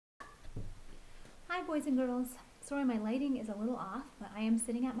Hi boys and girls. Sorry my lighting is a little off, but I am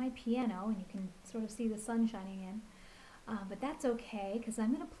sitting at my piano and you can sort of see the sun shining in. But that's okay because I'm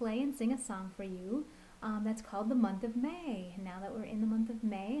going to play and sing a song for you that's called The Month of May. And now that we're in the month of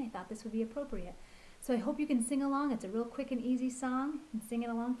May, I thought this would be appropriate. So I hope you can sing along. It's a real quick and easy song, and sing it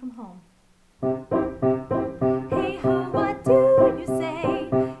along from home. Hey ho, what do you say?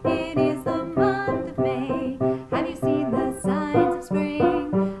 It is the month of May. Have you seen the signs of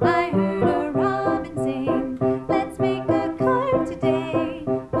spring? I heard a robin sing. Let's make a card today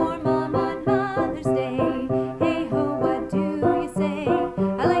for Mom on Mother's Day. Hey ho, what do you say?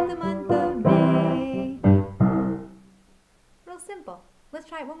 I like the month of May. Real simple. Let's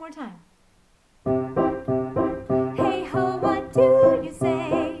try it one more time.